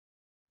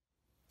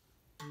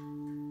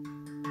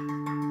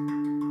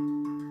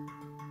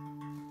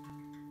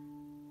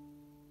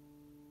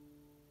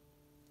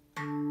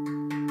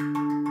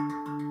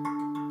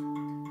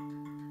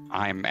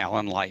I'm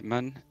Alan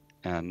Lightman,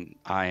 and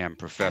I am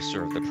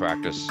professor of the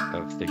practice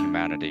of the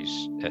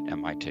humanities at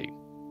MIT.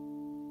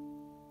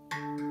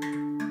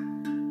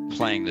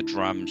 Playing the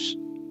drums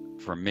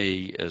for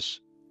me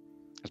is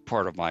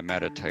part of my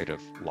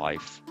meditative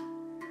life.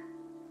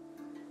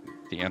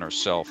 The inner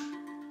self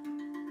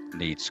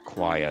needs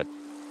quiet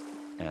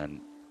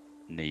and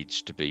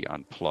needs to be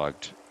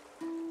unplugged.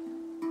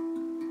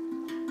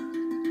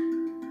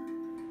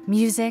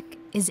 Music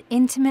is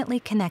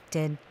intimately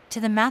connected to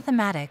the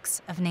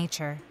mathematics of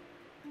nature.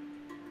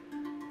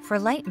 For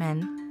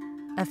Lightman,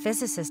 a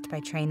physicist by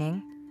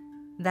training,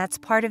 that's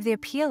part of the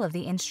appeal of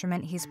the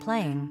instrument he's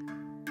playing.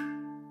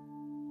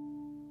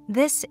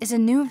 This is a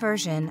new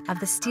version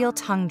of the steel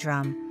tongue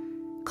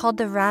drum called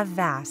the Rav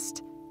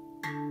Vast.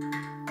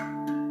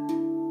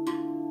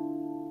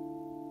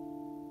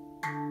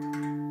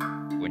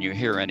 When you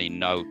hear any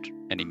note,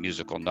 any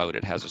musical note,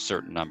 it has a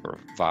certain number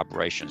of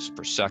vibrations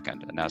per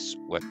second, and that's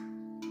what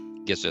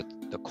gives it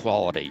the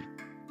quality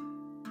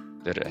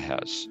that it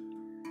has.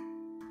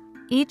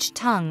 Each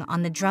tongue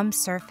on the drum's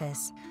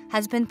surface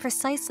has been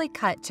precisely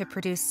cut to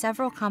produce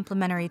several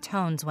complementary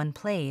tones when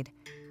played.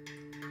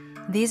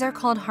 These are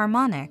called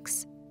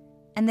harmonics,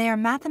 and they are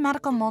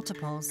mathematical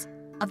multiples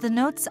of the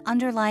note's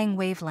underlying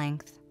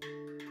wavelength.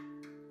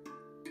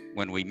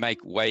 When we make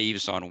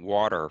waves on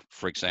water,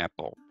 for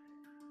example,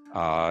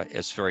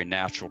 it's very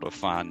natural to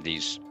find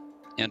these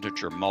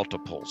integer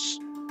multiples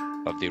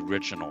of the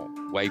original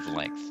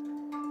wavelength.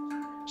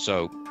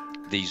 So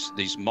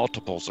these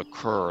multiples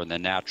occur in the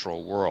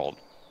natural world,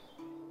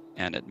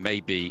 and it may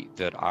be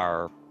that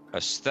our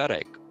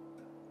aesthetic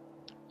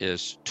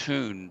is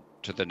tuned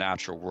to the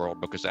natural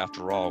world because,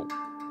 after all,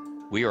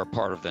 we are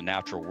part of the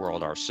natural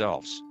world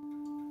ourselves.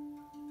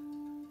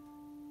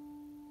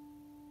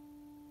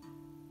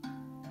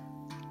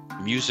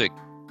 Music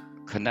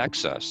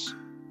connects us.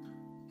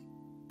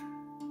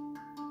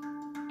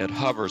 It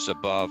hovers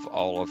above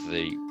all of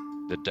the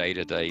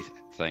day-to-day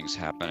things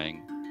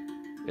happening.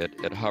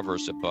 It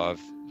hovers above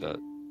the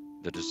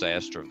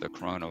disaster of the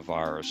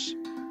coronavirus.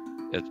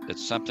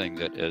 It's something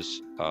that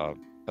is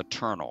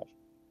eternal.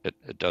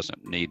 It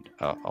doesn't need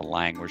a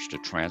language to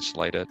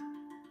translate it.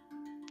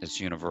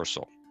 It's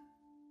universal.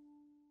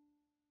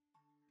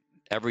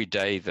 Every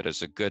day that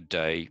is a good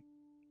day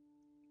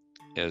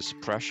is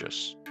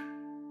precious.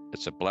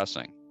 It's a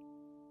blessing.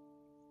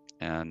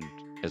 And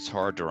it's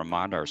hard to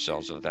remind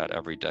ourselves of that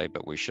every day,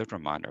 but we should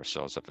remind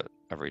ourselves of it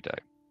every day.